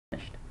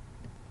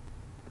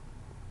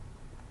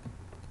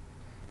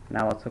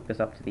Now let's hook this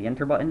up to the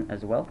enter button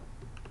as well.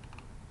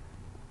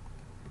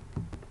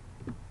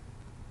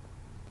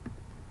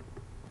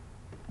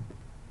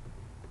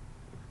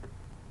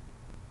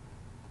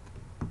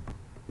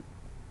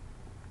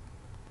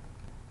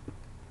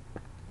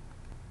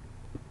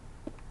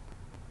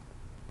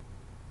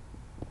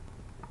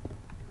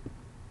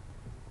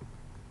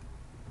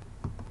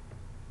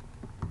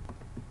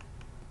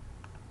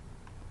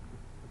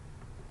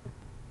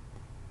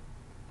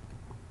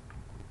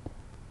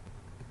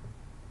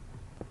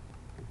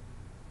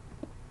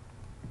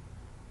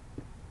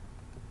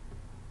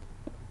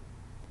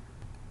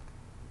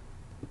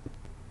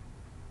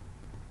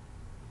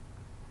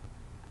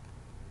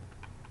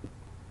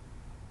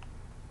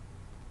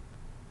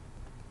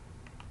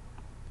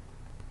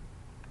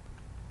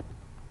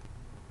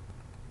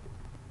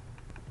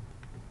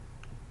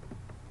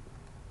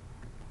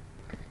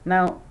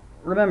 Now,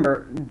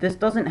 remember, this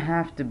doesn't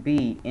have to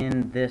be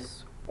in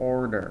this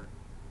order.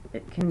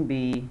 It can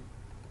be...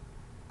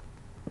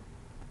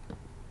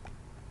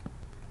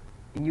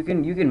 You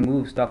can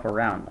move stuff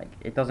around. Like,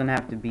 it doesn't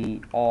have to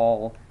be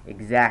all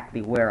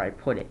exactly where I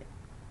put it.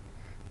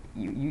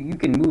 You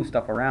can move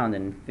stuff around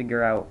and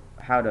figure out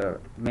how to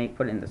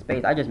put it in the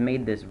space. I just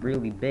made this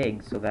really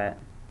big so that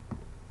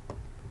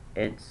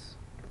it's,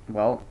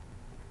 well,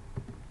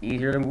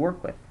 easier to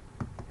work with.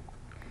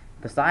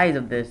 The size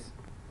of this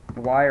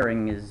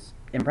wiring is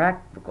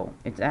impractical.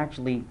 It's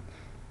actually,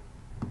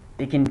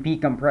 it can be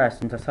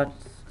compressed into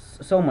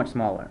so much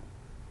smaller.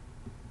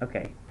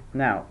 Okay,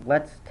 now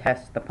let's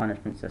test the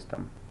punishment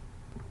system.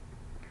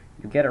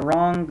 You get it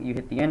wrong, you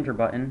hit the enter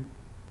button,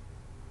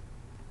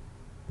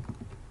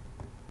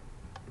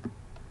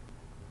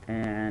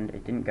 and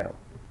it didn't go.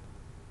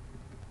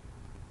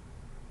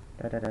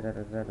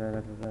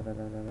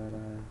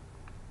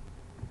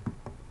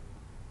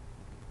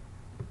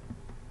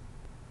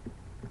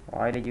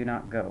 Why did you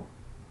not go?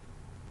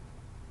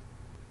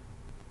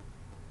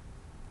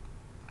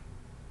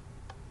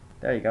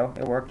 There you go,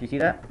 it worked. You see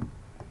that?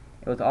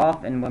 It was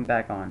off and went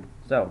back on.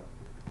 So,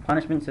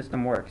 punishment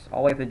system works.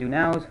 All we have to do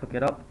now is hook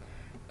it up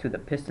to the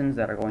pistons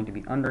that are going to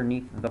be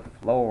underneath the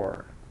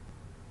floor.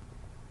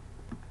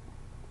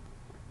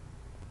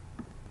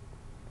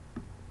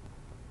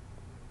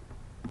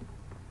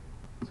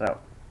 So,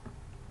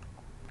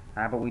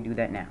 how about we do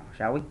that now,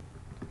 shall we?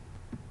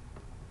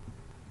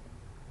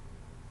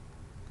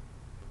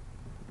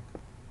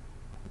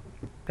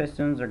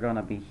 Pistons are going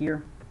to be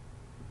here.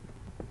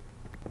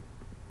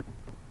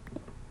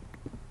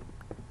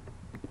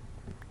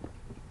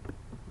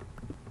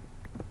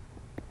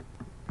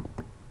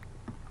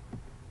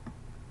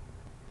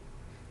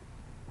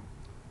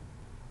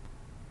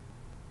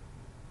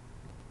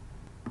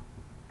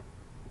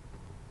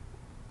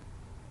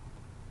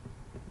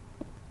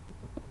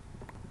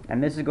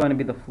 And this is going to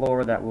be the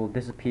floor that will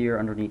disappear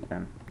underneath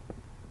them.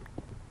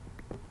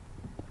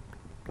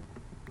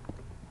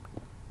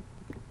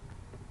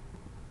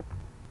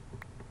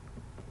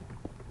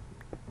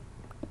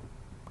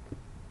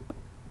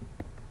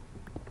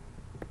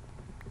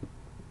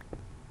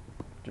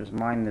 Just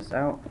mine this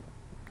out.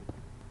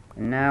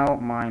 And now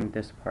mine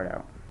this part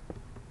out.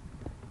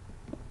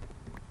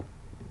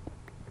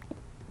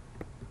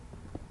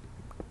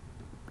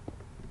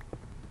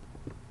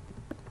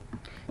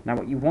 Now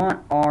what you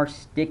want are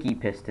sticky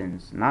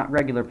pistons, not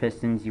regular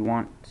pistons. You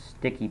want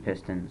sticky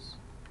pistons.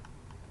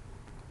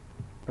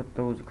 Put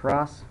those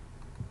across.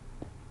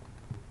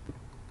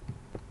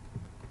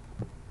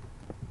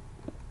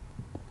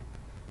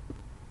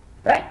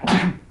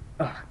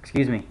 Oh,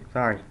 excuse me,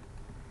 sorry.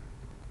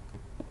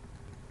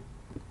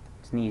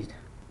 Sneezed.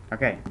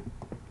 Okay.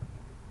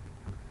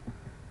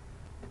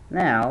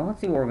 Now, let's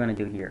see what we're going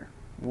to do here.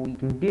 What we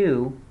can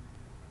do,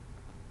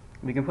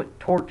 we can put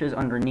torches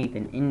underneath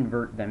and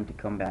invert them to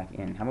come back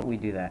in. How about we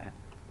do that?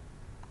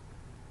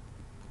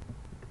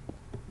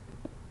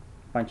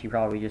 Bunch of you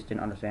probably just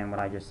didn't understand what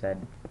I just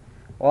said.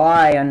 Well,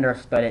 I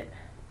understood it.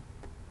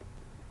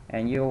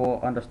 And you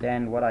will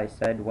understand what I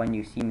said when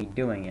you see me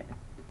doing it.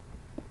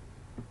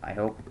 I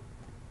hope.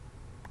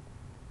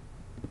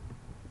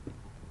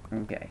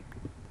 Okay.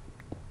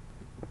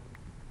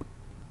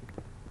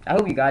 I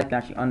hope you guys can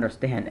actually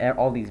understand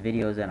all these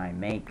videos that I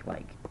make.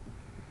 Like,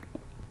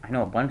 I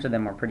know a bunch of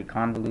them are pretty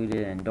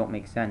convoluted and don't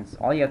make sense.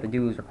 All you have to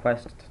do is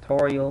request a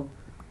tutorial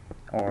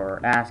or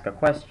ask a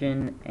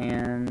question,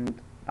 and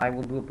I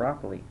will do it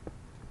properly.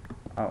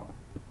 Oh,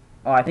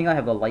 I think I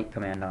have the light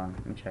command on.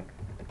 Let me check.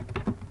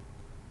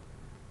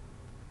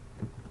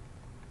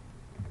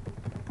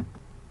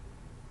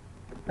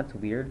 That's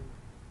weird.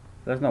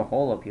 There's no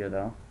hole up here,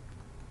 though.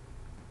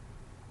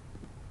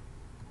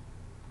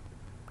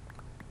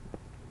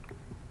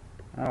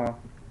 Oh.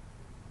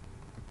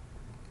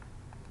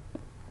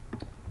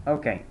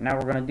 Okay, now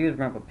what we're going to do is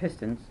we're going to put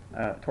pistons,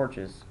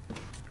 torches,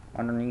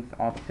 underneath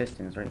all the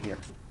pistons right here.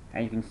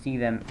 And you can see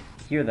them,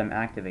 hear them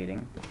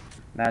activating.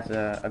 That's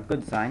a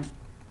good sign.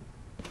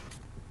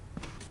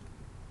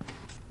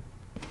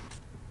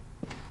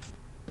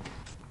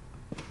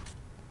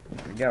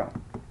 There we go.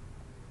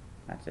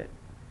 That's it.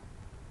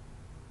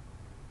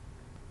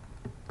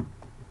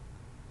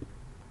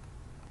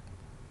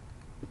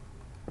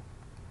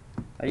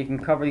 You can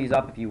cover these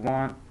up if you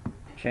want.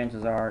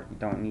 Chances are you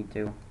don't need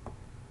to.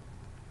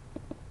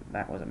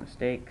 That was a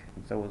mistake,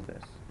 and so was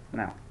this.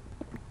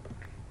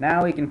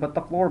 Now we can put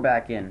the floor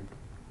back in.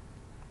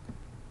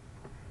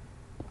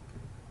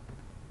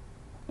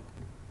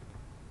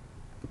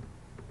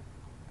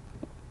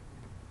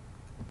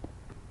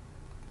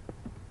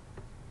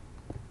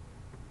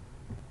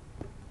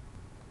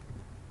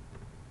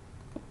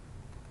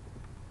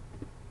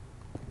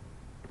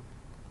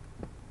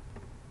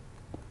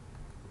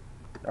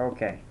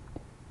 Okay.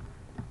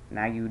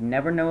 Now you'd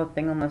never know a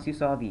thing unless you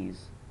saw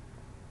these.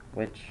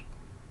 Which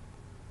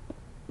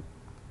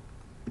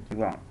you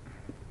won't.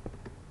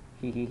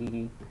 Hee hee hee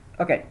hee.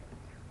 Okay.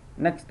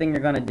 Next thing you're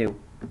gonna do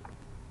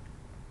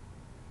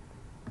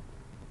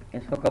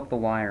is hook up the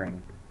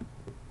wiring.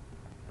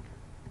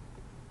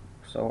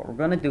 So what we're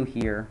gonna do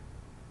here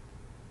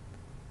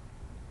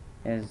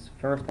is,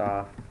 first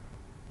off,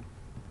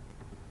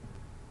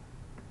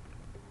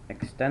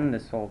 extend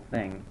this whole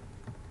thing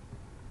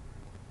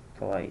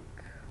to, like,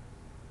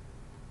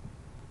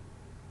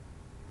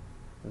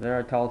 is there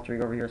a tall tree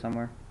over here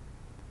somewhere?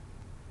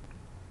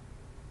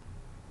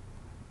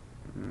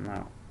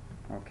 No.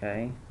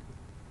 Okay.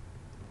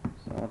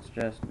 So let's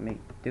just make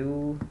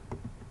do.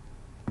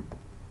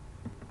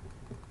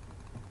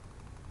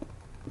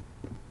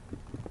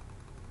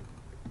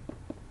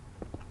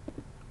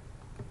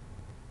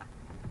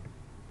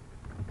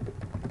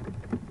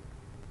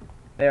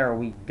 There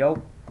we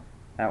go.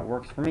 That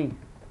works for me.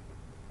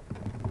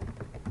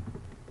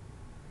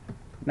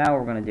 Now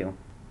what we're gonna do,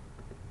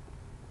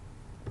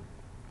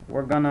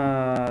 we're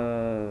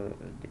gonna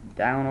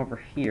down over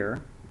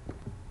here.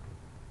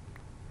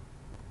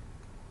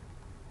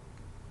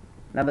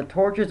 Now the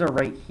torches are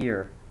right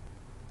here.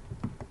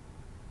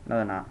 No,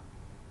 they're not.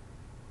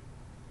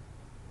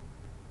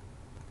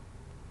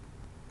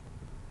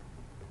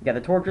 Yeah,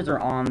 the torches are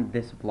on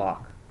this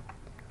block.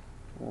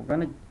 What we're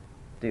gonna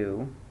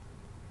do,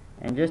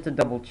 and just to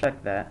double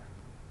check that,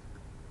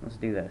 let's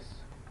do this.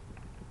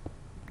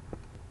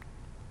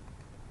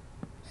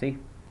 See?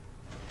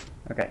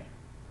 Okay.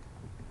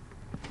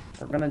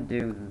 We're gonna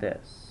do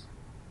this.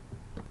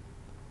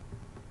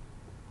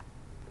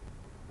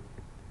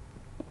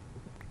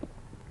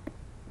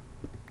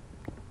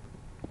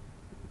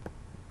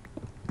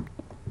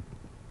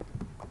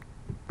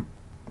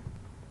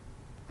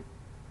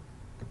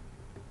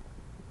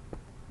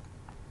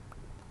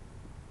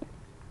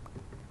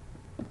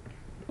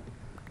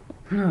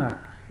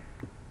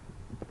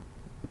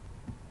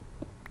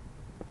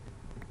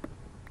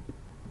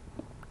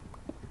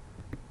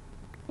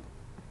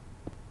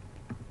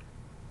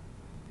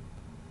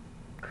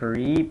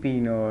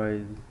 Creepy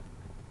noise.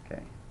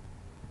 Okay.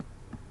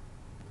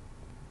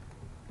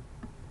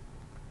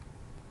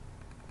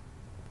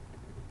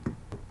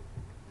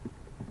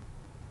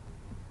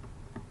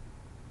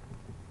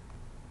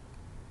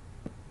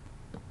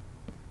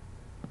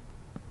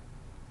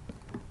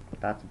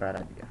 That's a bad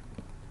idea.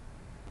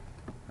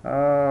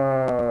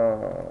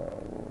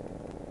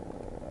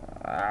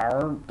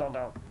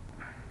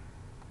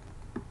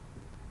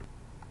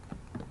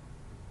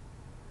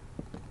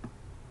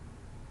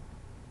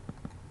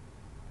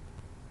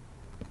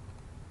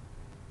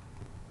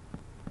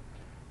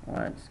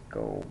 Let's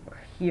go over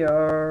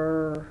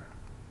here.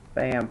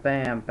 Bam,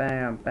 bam,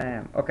 bam,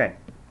 bam. Okay.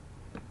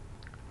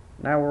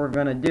 Now what we're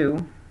gonna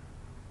do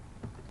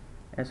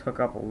is hook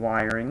up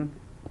wiring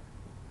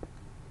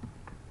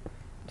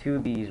to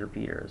these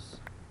repeaters.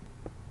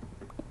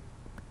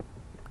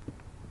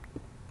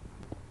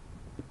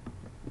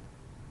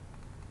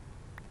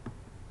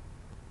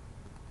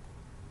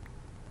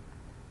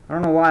 I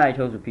don't know why I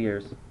chose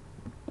repeaters.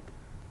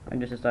 I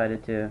just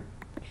decided to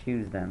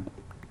choose them,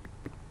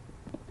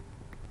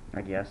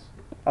 I guess.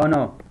 Oh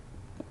no,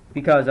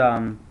 because I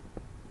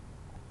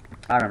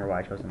remember why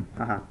I chose them.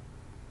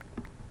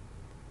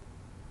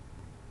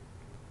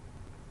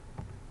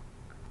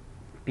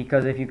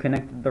 Because if you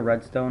connected the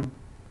redstone,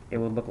 it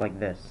would look like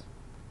this,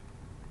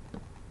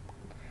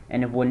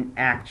 and it wouldn't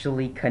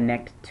actually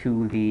connect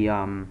to the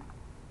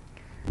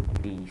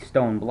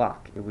stone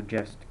block. It would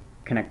just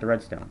connect the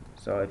redstone.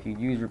 So if you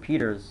use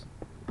repeaters,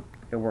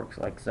 it works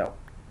like so.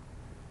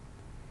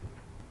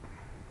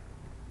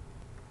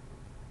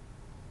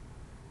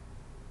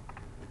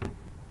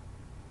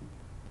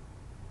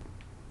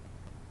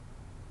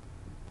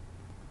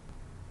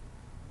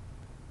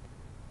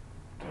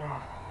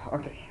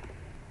 Okay.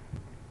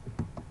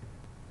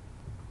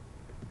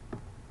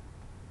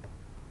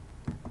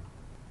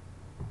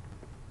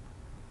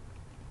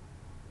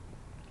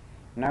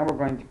 Now we're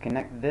going to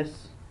connect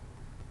this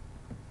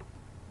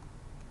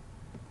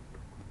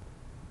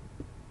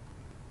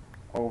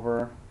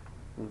over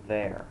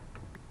there.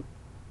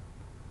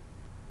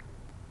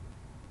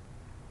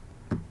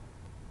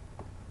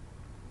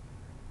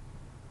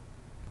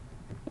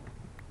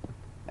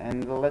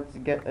 And let's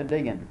get a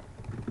diggin'.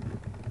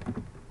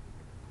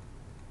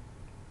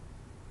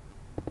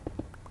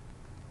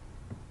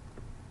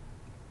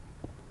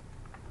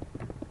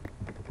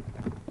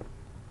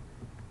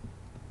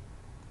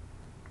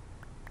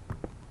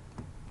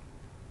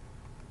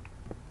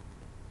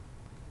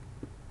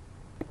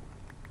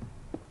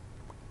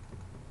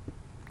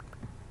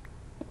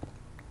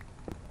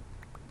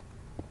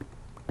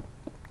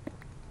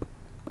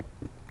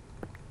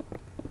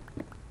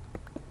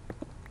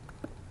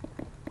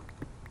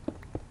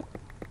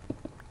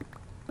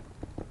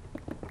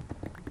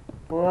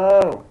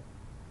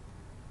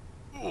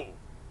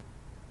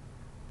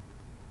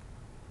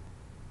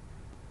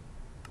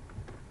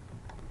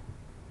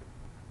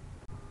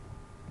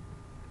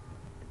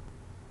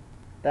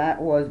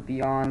 That was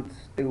beyond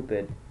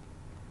stupid.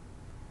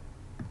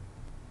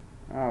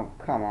 Oh,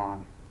 come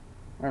on.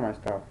 Where's my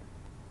stuff?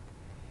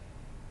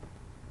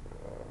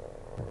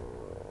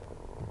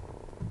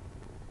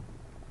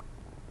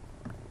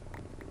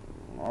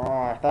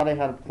 Oh, I thought I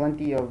had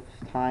plenty of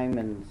time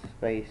and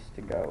space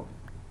to go.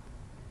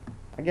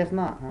 I guess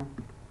not, huh?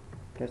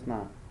 Guess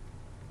not.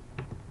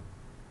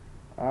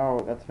 Oh,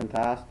 that's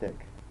fantastic.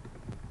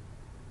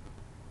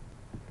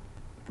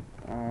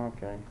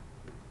 Okay.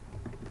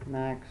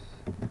 Max,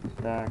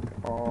 stack,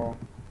 all.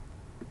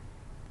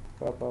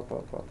 Up.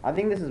 I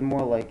think this is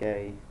more like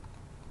a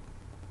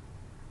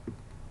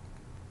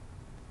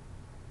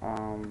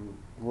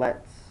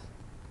let's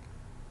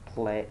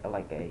play,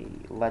 like a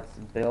let's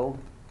build.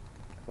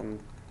 I'm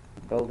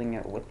building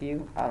it with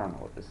you. I don't know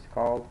what this is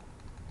called.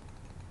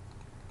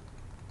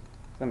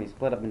 It's gonna be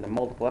split up into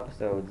multiple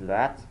episodes,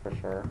 that's for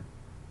sure.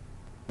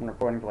 I'm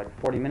recording for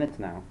like 40 minutes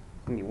now.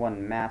 It's gonna be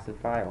one massive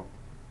file.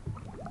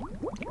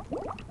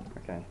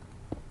 Okay.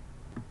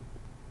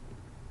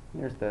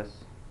 Here's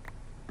this.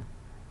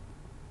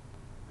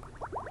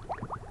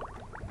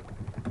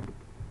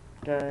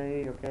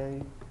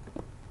 Okay.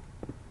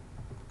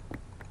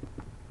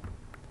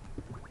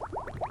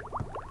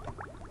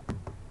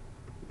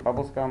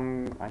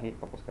 Bubblescum, I hate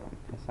Bubblescum.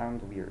 It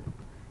sounds weird.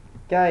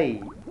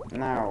 Okay,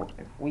 now,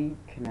 if we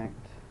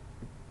connect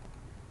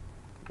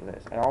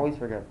this, I always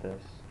forget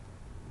this.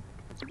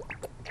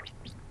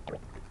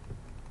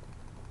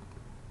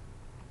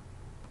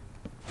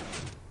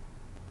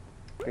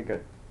 Okay,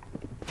 good.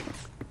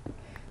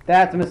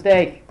 That's a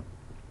mistake!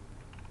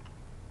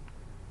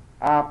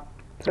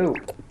 Poop.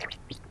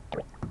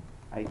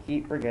 I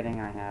keep forgetting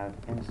I have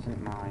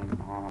instant mine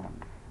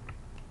on.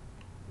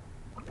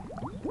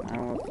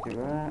 Now let's do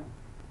that.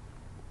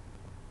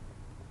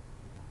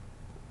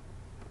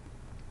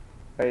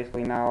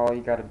 Basically now all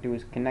you gotta do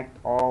is connect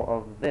all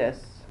of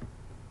this.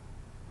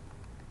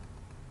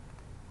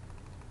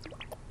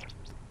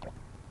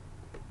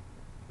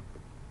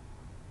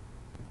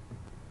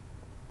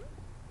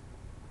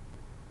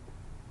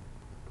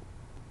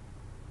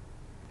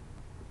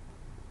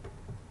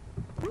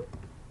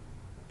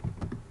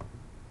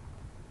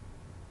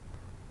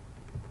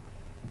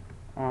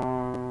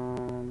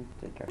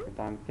 Take out your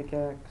diamond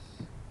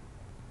pickaxe.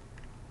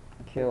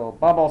 Kill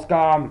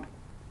Bubblescum!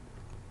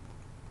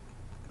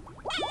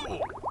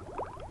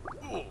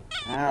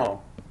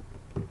 Ow.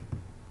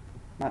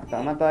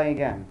 I'm not dying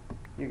again.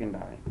 You can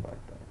die, but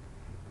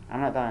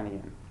I'm not dying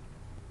again.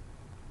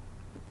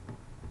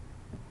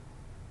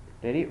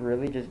 Did he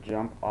really just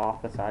jump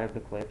off the side of the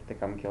cliff to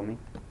come kill me?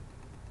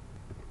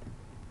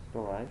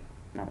 Still alive?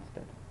 No, it's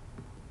dead.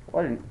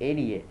 What an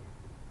idiot.